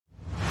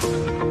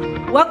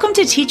Welcome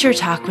to Teacher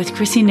Talk with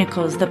Chrissy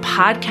Nichols, the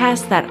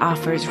podcast that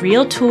offers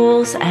real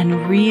tools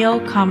and real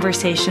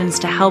conversations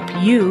to help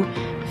you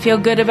feel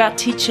good about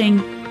teaching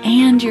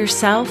and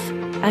yourself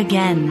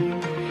again.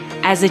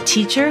 As a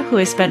teacher who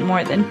has spent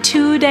more than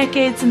 2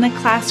 decades in the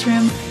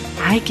classroom,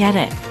 I get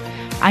it.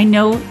 I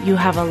know you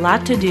have a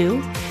lot to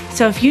do,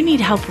 so if you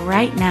need help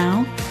right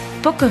now,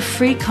 book a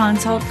free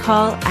consult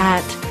call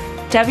at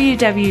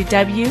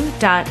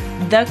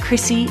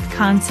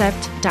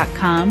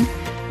www.thechrissy.concept.com.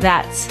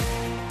 That's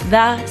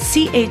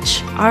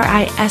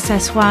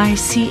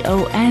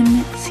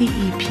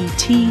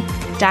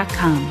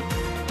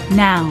thechrissy.concept.com.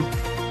 Now,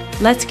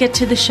 let's get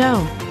to the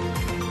show.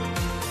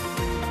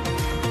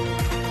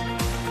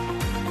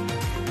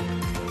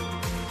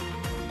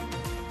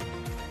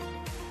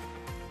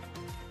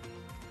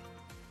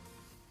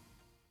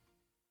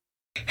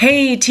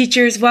 Hey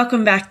teachers,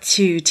 welcome back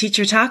to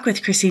Teacher Talk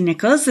with Chrissy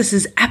Nichols. This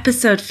is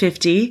episode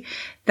 50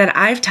 that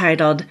I've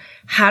titled,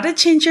 How to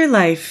Change Your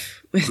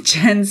Life with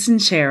Jen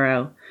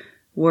Sincero.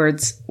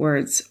 Words,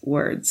 words,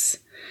 words.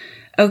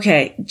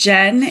 Okay,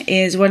 Jen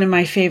is one of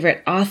my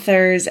favorite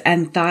authors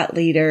and thought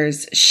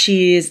leaders.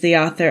 She is the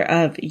author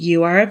of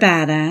You Are a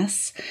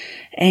Badass,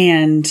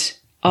 and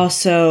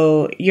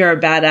also You're a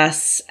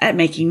Badass at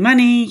Making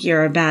Money.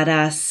 You're a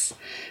Badass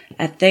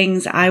at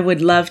Things. I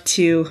would love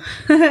to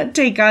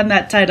take on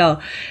that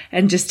title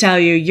and just tell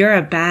you, you're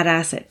a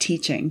badass at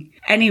teaching.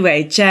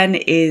 Anyway, Jen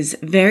is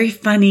very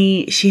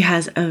funny. She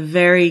has a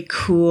very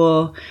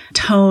cool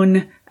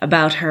tone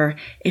about her.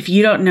 If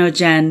you don't know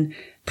Jen,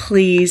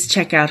 please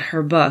check out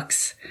her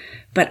books.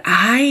 But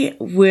I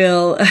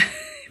will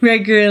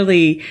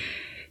regularly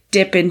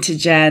dip into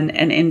Jen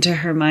and into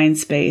her mind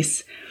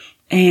space.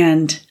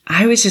 And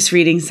I was just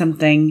reading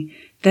something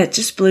that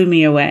just blew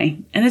me away.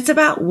 And it's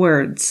about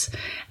words.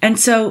 And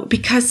so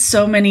because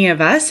so many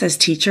of us as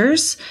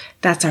teachers,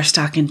 that's our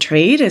stock in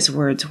trade is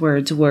words,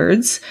 words,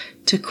 words,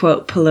 to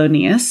quote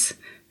Polonius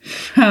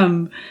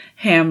from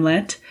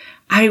Hamlet,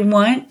 I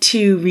want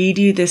to read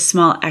you this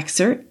small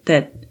excerpt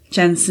that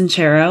Jen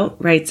Sincero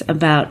writes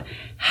about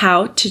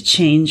how to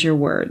change your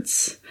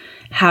words,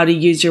 how to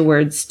use your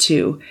words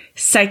to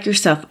psych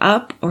yourself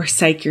up or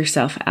psych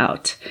yourself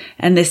out.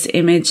 And this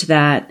image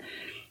that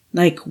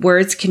like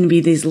words can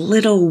be these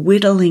little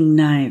whittling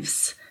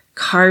knives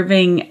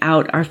carving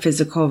out our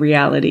physical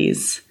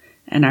realities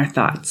and our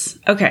thoughts.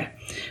 Okay,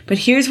 but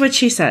here's what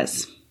she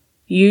says.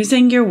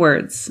 Using Your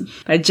Words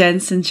by Jen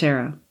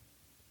Sincero.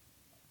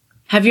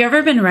 Have you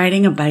ever been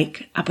riding a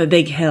bike up a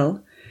big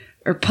hill,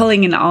 or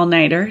pulling an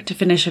all-nighter to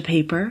finish a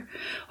paper,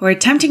 or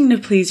attempting to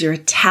please your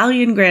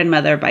Italian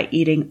grandmother by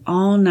eating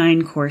all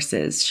 9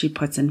 courses she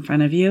puts in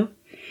front of you?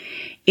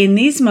 In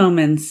these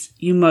moments,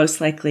 you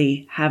most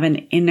likely have an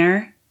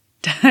inner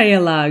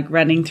dialogue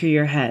running through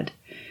your head.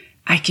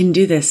 I can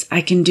do this.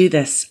 I can do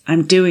this.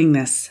 I'm doing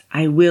this.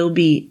 I will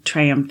be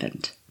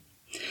triumphant.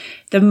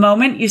 The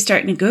moment you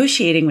start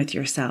negotiating with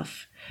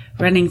yourself,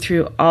 running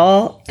through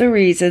all the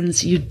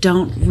reasons you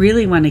don't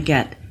really want to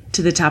get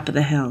to the top of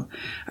the hill,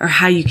 or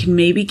how you can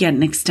maybe get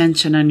an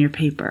extension on your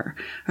paper,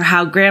 or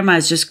how grandma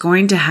is just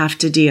going to have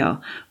to deal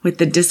with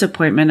the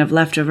disappointment of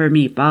leftover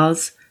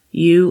meatballs,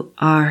 you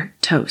are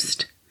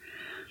toast.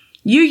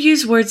 You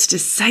use words to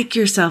psych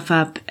yourself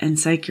up and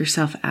psych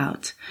yourself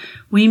out.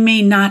 We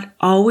may not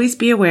always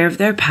be aware of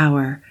their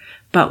power,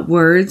 but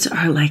words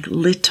are like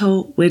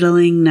little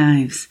whittling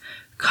knives,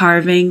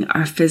 carving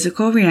our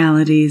physical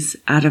realities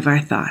out of our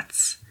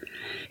thoughts.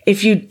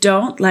 If you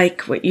don't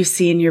like what you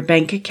see in your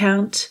bank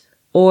account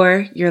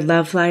or your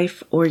love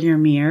life or your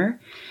mirror,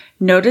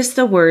 notice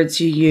the words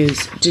you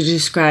use to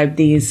describe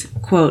these,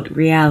 quote,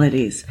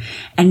 realities,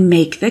 and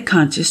make the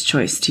conscious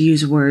choice to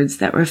use words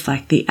that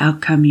reflect the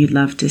outcome you'd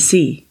love to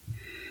see.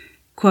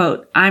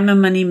 Quote, I'm a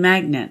money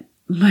magnet.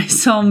 My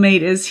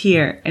soulmate is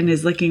here and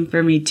is looking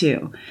for me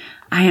too.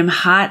 I am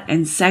hot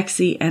and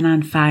sexy and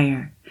on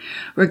fire.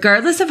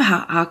 Regardless of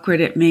how awkward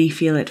it may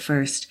feel at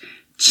first,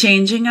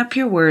 changing up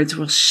your words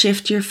will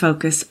shift your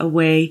focus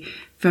away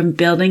from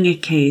building a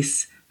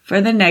case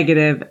for the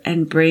negative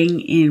and bring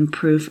in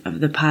proof of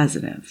the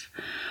positive.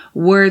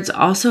 Words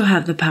also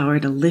have the power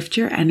to lift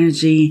your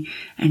energy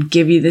and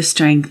give you the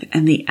strength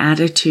and the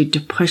attitude to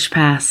push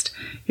past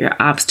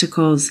your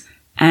obstacles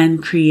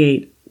and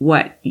create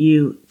what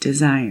you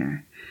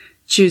desire.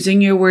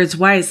 Choosing your words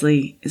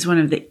wisely is one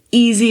of the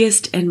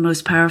easiest and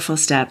most powerful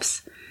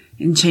steps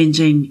in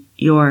changing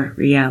your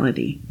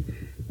reality.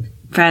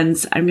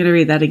 Friends, I'm going to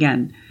read that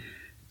again.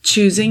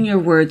 Choosing your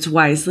words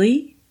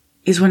wisely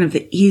is one of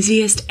the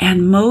easiest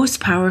and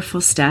most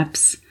powerful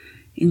steps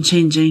in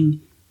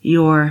changing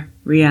your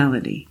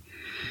reality.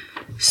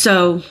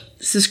 So,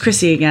 this is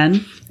Chrissy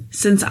again.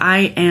 Since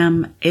I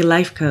am a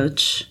life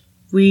coach,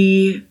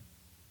 we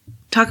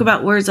talk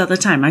about words all the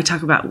time. I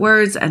talk about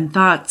words and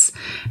thoughts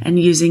and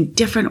using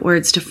different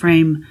words to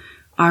frame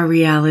our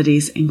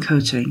realities in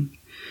coaching.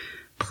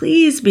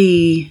 Please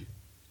be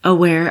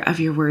aware of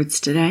your words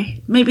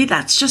today. Maybe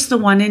that's just the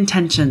one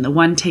intention, the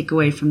one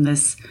takeaway from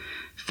this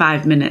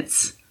 5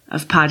 minutes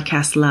of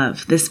podcast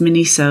love, this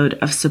mini-sode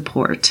of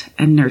support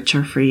and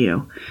nurture for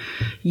you.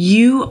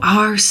 You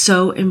are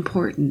so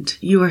important.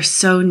 You are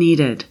so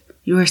needed.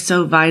 You are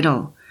so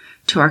vital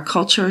to our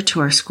culture, to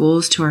our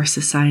schools, to our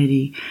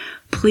society.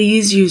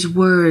 Please use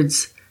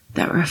words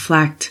that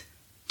reflect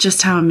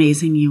just how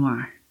amazing you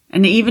are.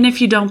 And even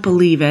if you don't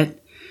believe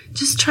it,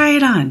 just try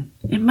it on.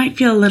 It might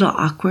feel a little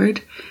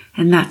awkward,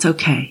 and that's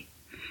okay.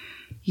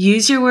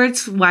 Use your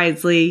words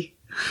wisely.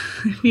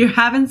 If you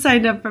haven't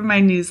signed up for my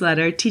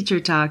newsletter, Teacher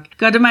Talk,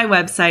 go to my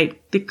website,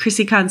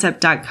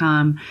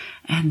 thechrissyconcept.com,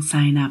 and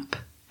sign up.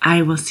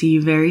 I will see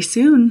you very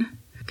soon.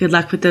 Good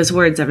luck with those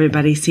words,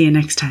 everybody. See you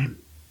next time.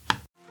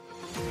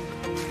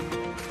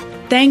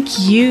 Thank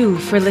you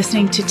for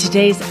listening to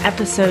today's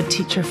episode,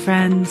 teacher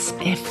friends.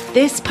 If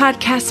this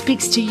podcast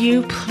speaks to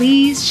you,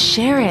 please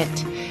share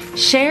it.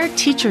 Share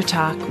Teacher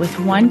Talk with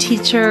one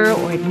teacher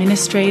or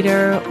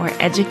administrator or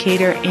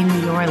educator in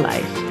your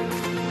life.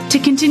 To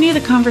continue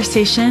the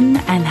conversation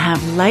and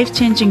have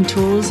life-changing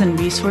tools and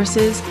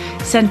resources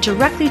sent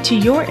directly to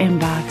your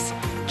inbox,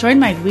 join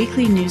my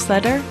weekly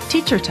newsletter,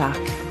 Teacher Talk,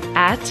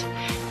 at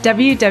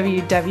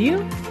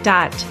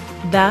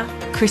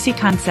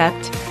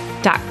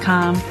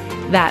www.thechrissyconcept.com.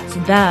 That's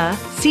the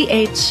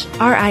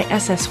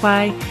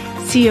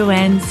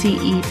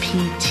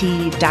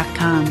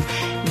CHRISSYCONCEPT.com.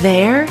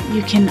 There,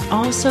 you can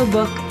also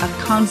book a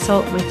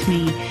consult with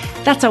me.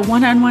 That's a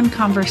one-on-one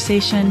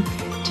conversation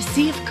to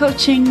see if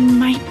coaching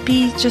might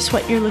be just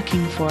what you're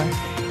looking for.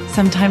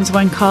 Sometimes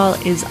one call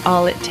is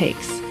all it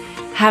takes.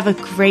 Have a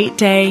great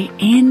day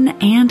in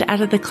and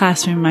out of the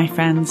classroom, my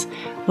friends.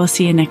 We'll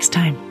see you next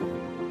time.